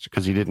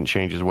 Because he didn't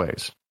change his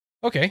ways.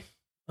 Okay.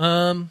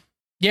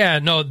 Yeah,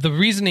 no, the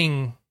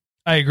reasoning,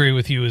 I agree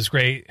with you, is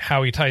great.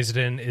 How he ties it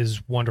in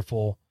is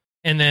wonderful.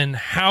 And then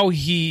how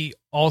he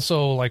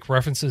also, like,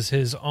 references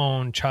his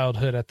own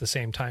childhood at the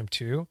same time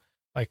too,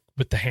 like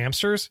with the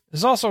hamsters,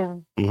 is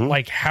also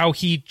like how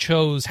he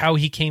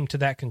came to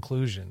that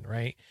conclusion,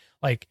 right?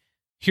 Like,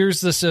 here's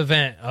this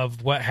event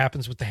of what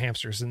happens with the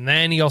hamsters, and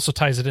then he also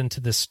ties it into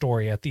this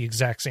story at the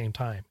exact same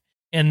time.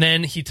 And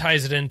then he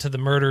ties it into the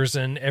murders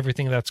and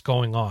everything that's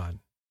going on,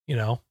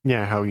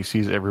 Yeah, how he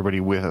sees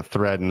everybody with a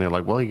thread, and they're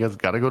like, well, you guys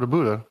got to go to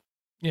Buddha.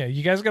 Yeah,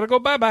 you guys got to go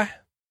bye-bye.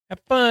 have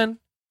fun,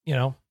 you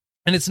know.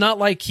 And it's not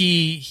like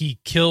he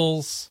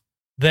kills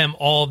them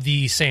all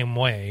the same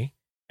way.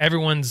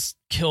 Everyone's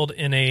killed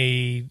in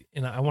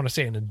I want to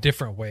say in a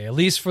different way, at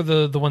least for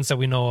the ones that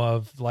we know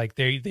of. Like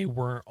they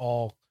weren't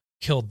all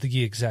killed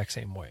the exact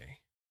same way.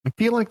 I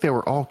feel like they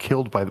were all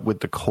killed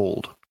with the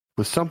cold,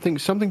 with something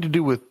to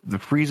do with the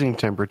freezing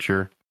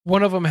temperature.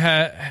 One of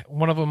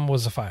them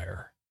was a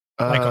fire,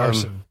 like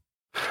arson.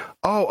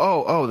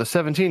 Oh, the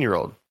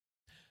 17-year-old.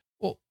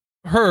 Well,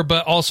 her,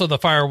 but also the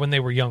fire when they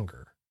were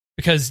younger,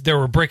 because there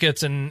were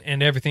briquettes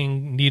and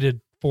everything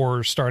needed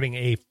for starting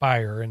a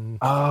fire. And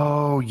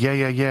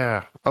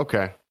yeah.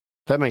 Okay,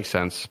 that makes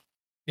sense.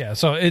 Yeah,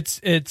 so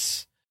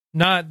it's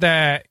not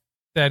that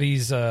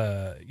he's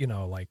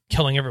like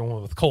killing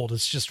everyone with cold.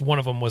 It's just one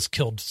of them was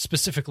killed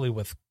specifically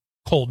with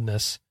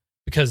coldness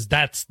because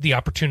that's the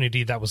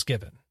opportunity that was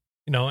given.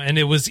 You know, and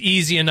it was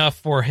easy enough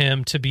for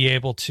him to be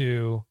able to,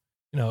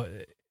 you know,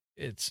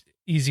 it's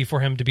easy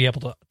for him to be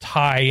able to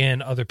tie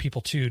in other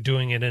people to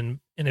doing it in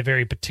a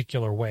very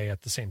particular way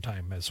at the same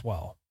time as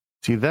well.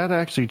 See, that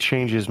actually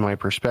changes my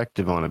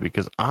perspective on it,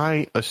 because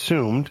I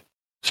assumed,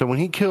 so when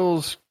he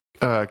kills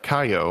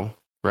Kaio,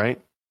 right,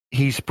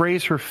 he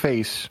sprays her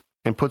face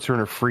and puts her in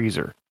a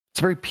freezer. It's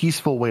a very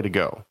peaceful way to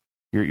go.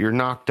 You're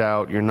knocked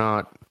out. You're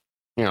not,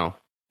 you know,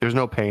 there's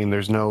no pain.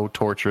 There's no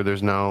torture.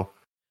 There's no...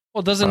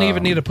 Well, doesn't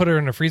even need to put her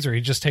in a freezer.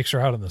 He just takes her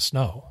out in the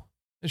snow.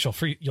 And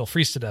you'll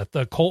freeze to death.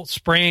 The cold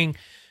spraying,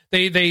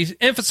 they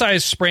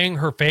emphasize spraying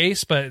her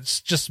face, but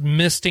it's just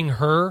misting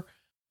her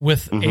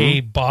with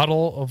a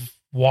bottle of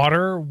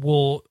water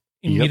will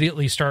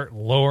immediately start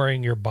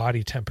lowering your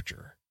body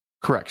temperature.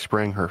 Correct.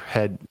 Spraying her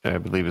head, I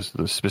believe, is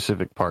the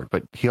specific part.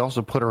 But he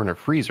also put her in a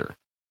freezer.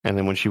 And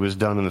then when she was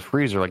done in the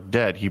freezer, like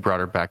dead, he brought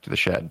her back to the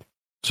shed.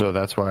 So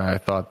that's why I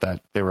thought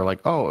that they were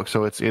like, oh,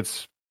 so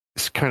it's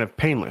kind of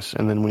painless.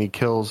 And then when he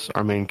kills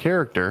our main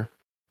character,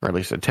 or at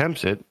least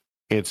attempts it,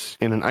 it's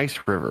in an ice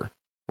river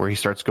where he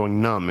starts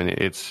going numb. And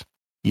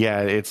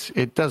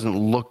it doesn't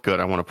look good.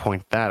 I want to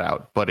point that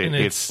out, but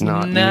it's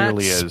not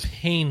nearly as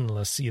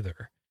painless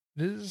either.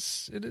 It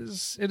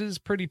is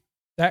pretty,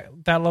 that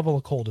level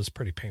of cold is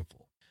pretty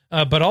painful.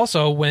 But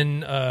also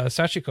when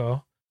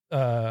Sachiko,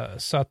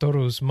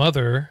 Satoru's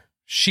mother,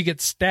 she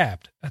gets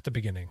stabbed at the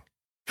beginning.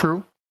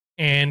 True.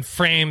 And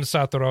frames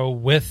Satoru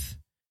with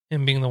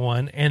him being the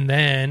one, and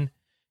then,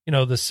 you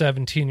know, the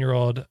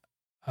 17-year-old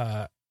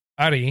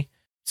Ari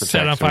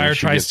set on fire,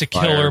 tries to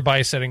kill her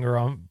by setting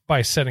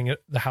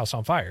the house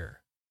on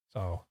fire.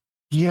 So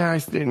yeah,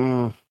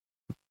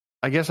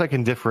 I guess I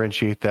can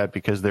differentiate that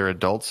because they're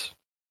adults,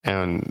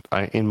 and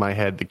in my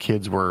head the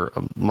kids were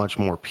a much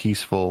more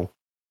peaceful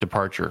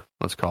departure,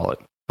 let's call it.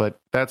 But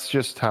that's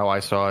just how I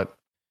saw it.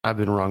 I've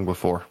been wrong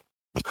before.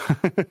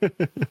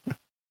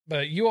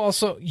 But you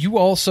also,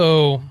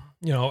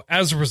 you know,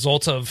 as a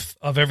result of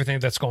everything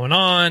that's going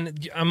on,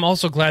 I'm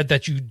also glad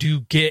that you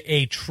do get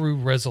a true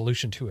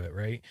resolution to it,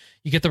 right?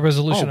 You get the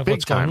resolution of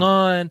what's going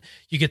on.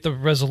 You get the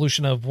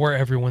resolution of where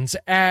everyone's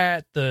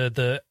at,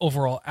 the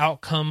overall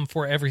outcome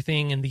for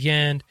everything in the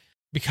end.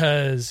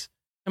 Because,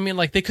 I mean,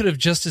 like, they could have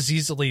just as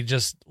easily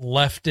just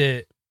left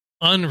it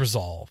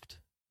unresolved,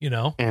 you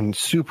know? And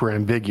super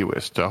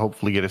ambiguous to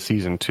hopefully get a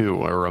season 2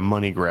 or a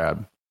money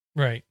grab.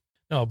 Right.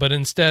 No, but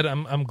instead,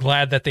 I'm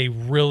glad that they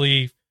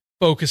really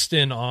focused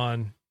in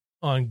on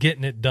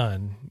getting it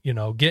done, you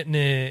know, getting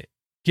the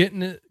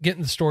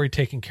story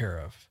taken care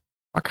of.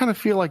 I kind of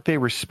feel like they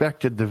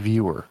respected the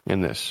viewer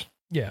in this.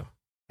 Yeah. You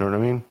know what I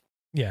mean?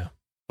 Yeah.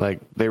 Like,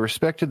 they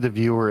respected the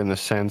viewer in the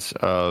sense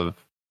of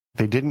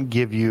they didn't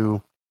give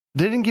you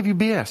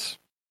BS.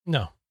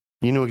 No.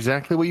 You knew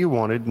exactly what you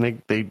wanted,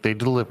 and they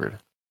delivered.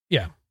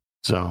 Yeah.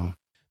 So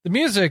the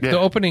music, the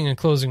opening and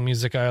closing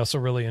music, I also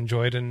really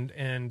enjoyed,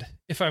 and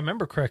if I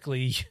remember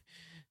correctly,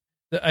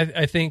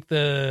 I think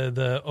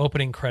the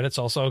opening credits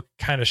also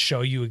kind of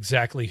show you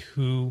exactly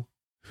who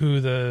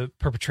the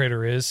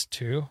perpetrator is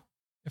too,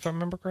 if I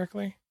remember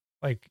correctly.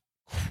 Like,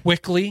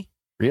 quickly.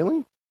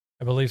 Really?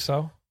 I believe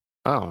so.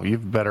 Oh, you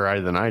have a better eye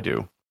than I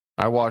do.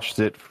 I watched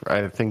it,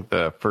 I think,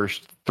 the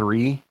first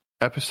 3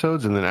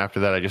 episodes, and then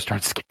after that I just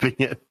started skipping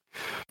it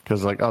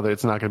because, like, oh,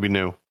 it's not going to be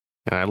new.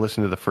 And I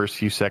listened to the first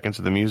few seconds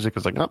of the music.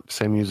 It's like, oh,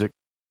 same music,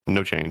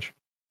 no change.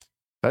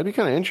 That'd be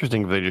kind of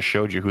interesting if they just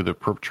showed you who the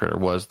perpetrator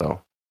was,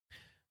 though.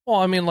 Well,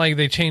 I mean, like,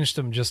 they changed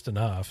them just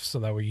enough so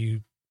that way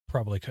you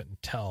probably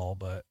couldn't tell,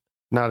 but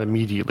not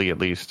immediately, at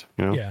least.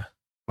 You know? Yeah,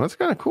 well, that's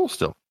kind of cool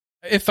still.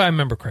 If I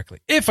remember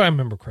correctly,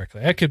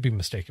 I could be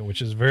mistaken,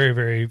 which is very,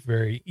 very,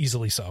 very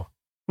easily so.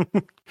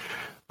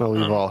 Well,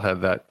 we've all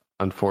had that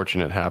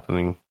unfortunate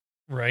happening,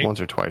 right?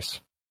 Once or twice.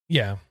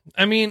 Yeah,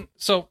 I mean,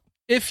 so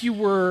if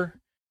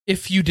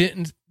you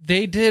didn't,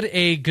 they did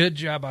a good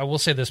job. I will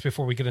say this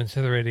before we get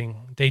into the rating.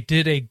 They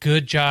did a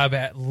good job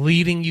at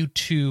leading you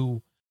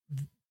to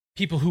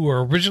people who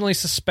were originally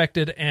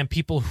suspected and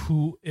people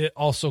who it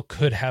also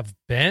could have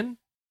been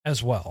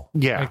as well.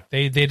 Yeah. Like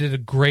they did a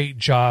great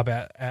job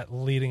at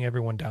leading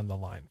everyone down the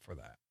line for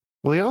that.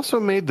 Well, he also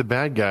made the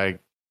bad guy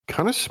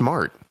kind of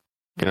smart.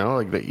 You know,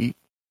 like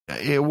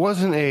it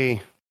wasn't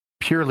a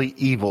purely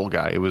evil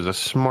guy. It was a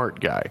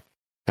smart guy.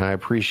 And I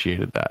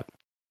appreciated that.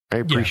 I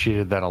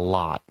appreciated that a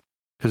lot.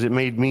 Because it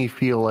made me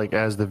feel like,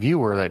 as the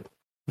viewer, that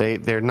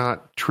they're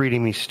not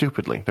treating me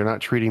stupidly. They're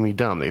not treating me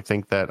dumb. They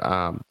think that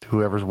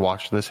whoever's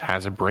watching this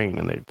has a brain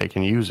and they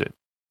can use it.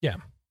 Yeah.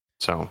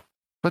 So,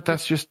 but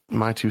that's just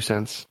my 2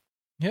 cents.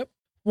 Yep.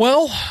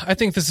 Well, I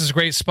think this is a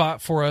great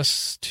spot for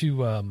us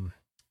to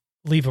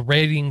leave a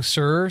rating,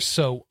 sir.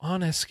 So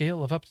on a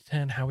scale of up to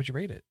 10, how would you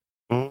rate it?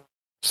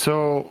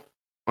 So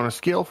on a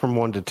scale from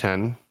 1 to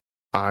 10,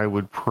 I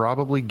would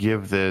probably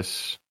give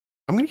this,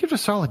 I'm going to give it a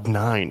solid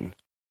 9.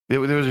 There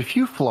was a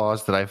few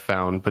flaws that I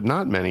found, but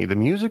not many. The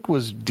music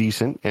was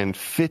decent and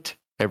fit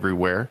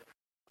everywhere.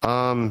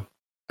 I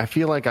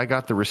feel like I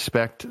got the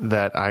respect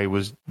that I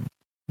was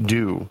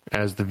due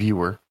as the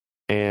viewer,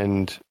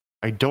 and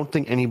I don't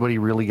think anybody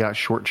really got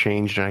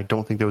shortchanged, and I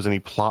don't think there was any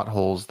plot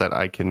holes that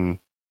I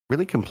can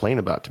really complain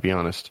about, to be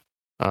honest.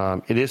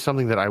 It is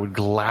something that I would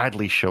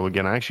gladly show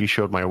again. I actually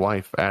showed my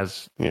wife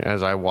as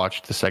I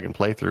watched the second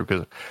playthrough,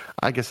 because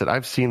like I said,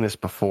 I've seen this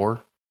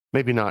before.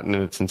 Maybe not in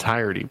its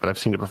entirety, but I've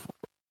seen it before.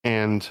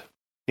 And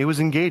it was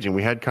engaging.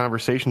 We had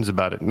conversations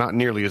about it, not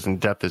nearly as in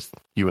depth as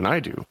you and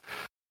I do,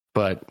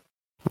 but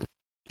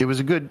it was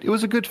a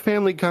good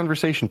family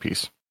conversation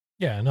piece.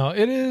 Yeah, no,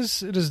 it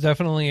is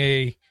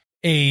definitely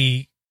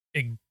a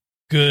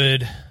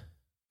good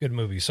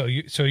movie. So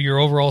your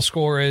overall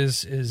score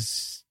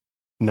is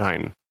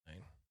 9.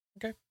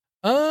 Okay.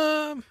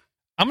 I'm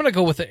gonna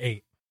go with an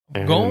 8.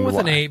 I'm going with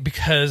an 8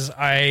 because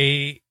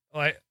I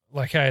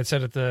like I had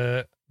said at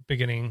the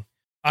beginning,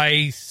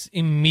 I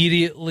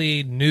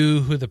immediately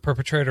knew who the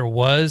perpetrator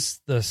was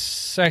the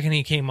second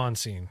he came on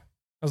scene.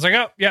 I was like,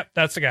 oh, yep,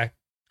 that's the guy.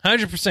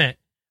 100%.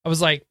 I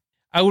was like,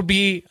 I would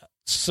be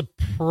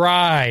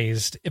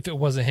surprised if it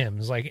wasn't him. It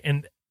was like,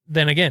 and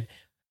then again,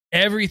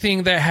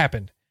 everything that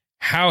happened,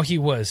 how he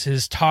was,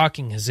 his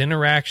talking, his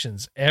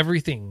interactions,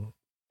 everything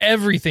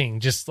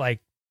just like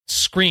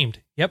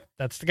screamed, yep,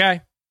 that's the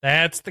guy.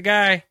 That's the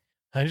guy.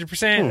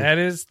 100%. That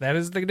is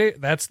the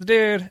dude. That's the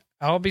dude.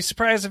 I'll be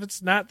surprised if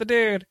it's not the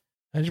dude.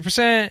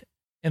 100%.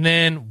 And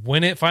then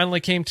when it finally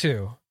came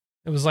to,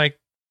 it was like,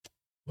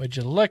 would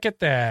you look at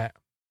that?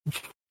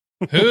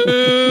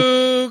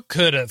 Who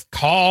could have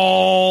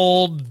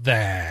called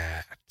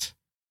that?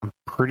 I'm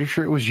pretty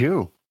sure it was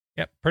you.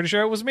 Yep, pretty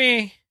sure it was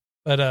me.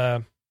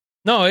 But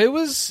no, it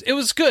was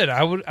good.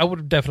 I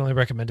would definitely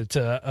recommend it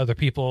to other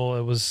people.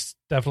 It was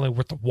definitely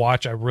worth the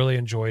watch. I really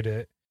enjoyed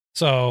it.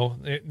 So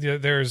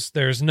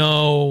there's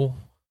no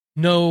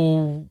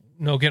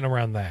getting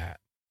around that.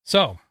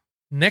 So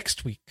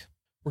next week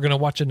we're gonna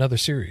watch another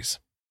series.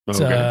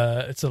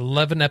 It's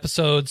 11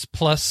 episodes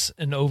plus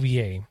an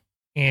OVA,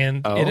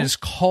 and it is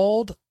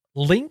called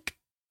Link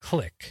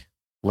Click.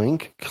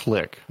 Link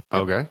Click.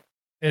 Okay.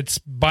 It's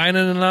by an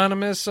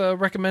anonymous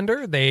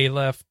recommender. They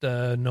left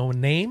no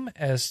name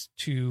as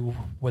to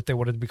what they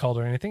wanted to be called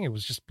or anything. It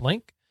was just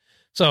blank.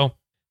 So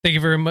thank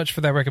you very much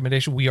for that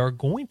recommendation. We are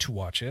going to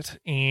watch it,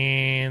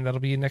 and that'll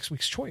be next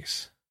week's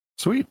choice.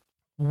 Sweet.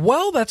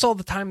 Well, that's all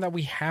the time that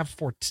we have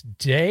for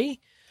today.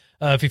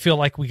 If you feel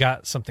like we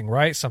got something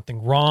right,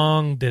 something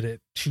wrong, did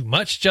it too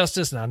much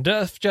justice, not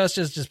enough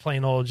justice, just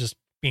plain old just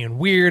being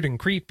weird and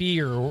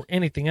creepy or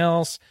anything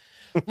else,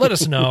 let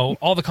us know.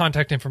 All the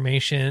contact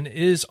information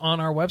is on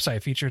our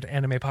website,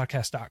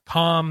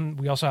 featuredanimepodcast.com.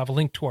 We also have a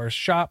link to our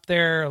shop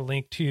there, a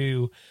link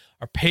to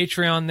our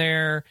Patreon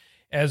there,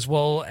 as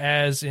well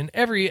as in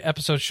every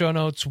episode show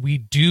notes, we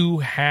do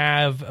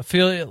have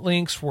affiliate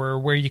links for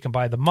where you can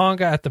buy the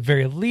manga at the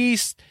very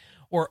least,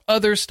 or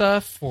other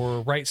stuff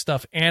for Right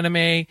Stuff Anime.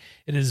 It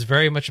is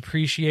very much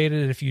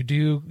appreciated if you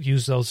do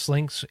use those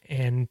links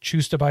and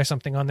choose to buy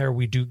something on there.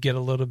 We do get a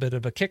little bit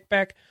of a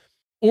kickback.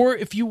 Or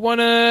if you want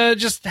to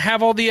just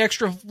have all the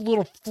extra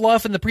little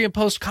fluff and the pre and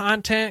post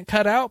content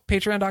cut out,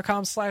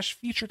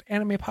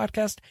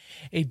 patreon.com/featuredanimepodcast.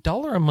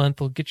 $1 a month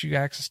will get you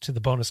access to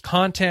the bonus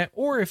content.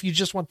 Or if you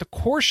just want the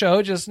core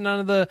show, just none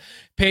of the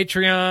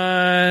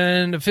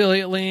Patreon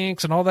affiliate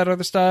links and all that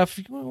other stuff,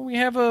 we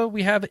have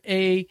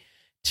a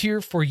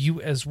tier for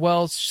you as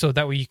well, so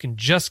that way you can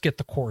just get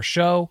the core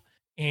show.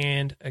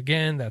 And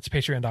again, that's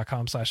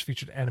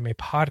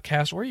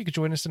patreon.com/featuredanimepodcast, or you can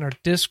join us in our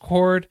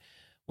Discord.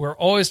 We're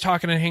always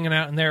talking and hanging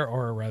out in there,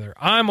 or rather,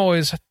 I'm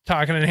always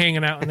talking and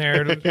hanging out in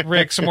there.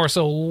 Rick's more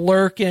so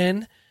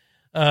lurking,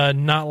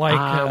 not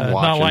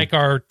like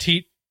our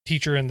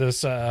teacher in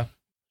this show,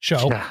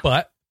 Yeah.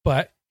 but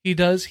he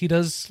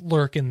does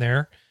lurk in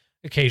there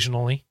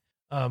occasionally.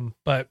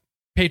 But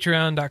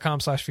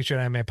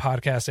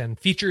patreon.com/featuredanimepodcast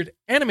and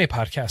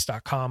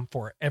featuredanimepodcast.com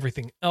for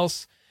everything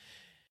else.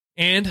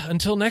 And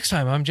until next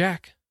time, I'm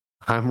Jack.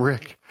 I'm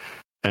Rick.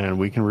 And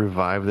we can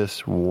revive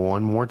this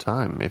one more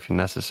time if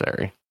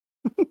necessary.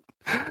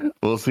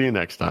 We'll see you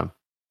next time.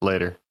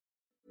 Later.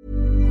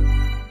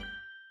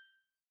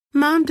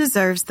 Mom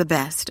deserves the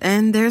best,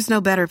 and there's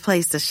no better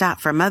place to shop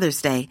for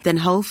Mother's Day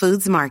than Whole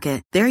Foods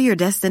Market. They're your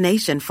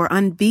destination for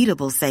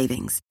unbeatable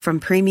savings, from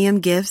premium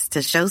gifts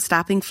to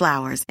show-stopping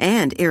flowers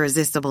and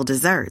irresistible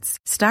desserts.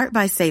 Start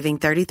by saving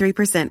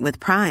 33% with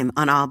Prime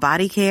on all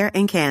body care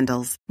and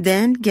candles.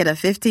 Then get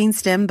a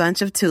 15-stem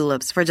bunch of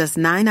tulips for just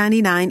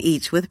 $9.99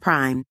 each with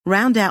Prime.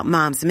 Round out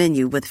Mom's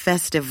menu with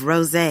festive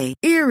rosé,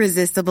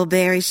 irresistible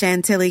berry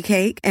chantilly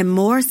cake, and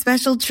more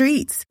special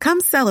treats.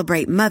 Come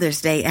celebrate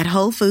Mother's Day at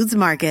Whole Foods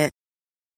Market.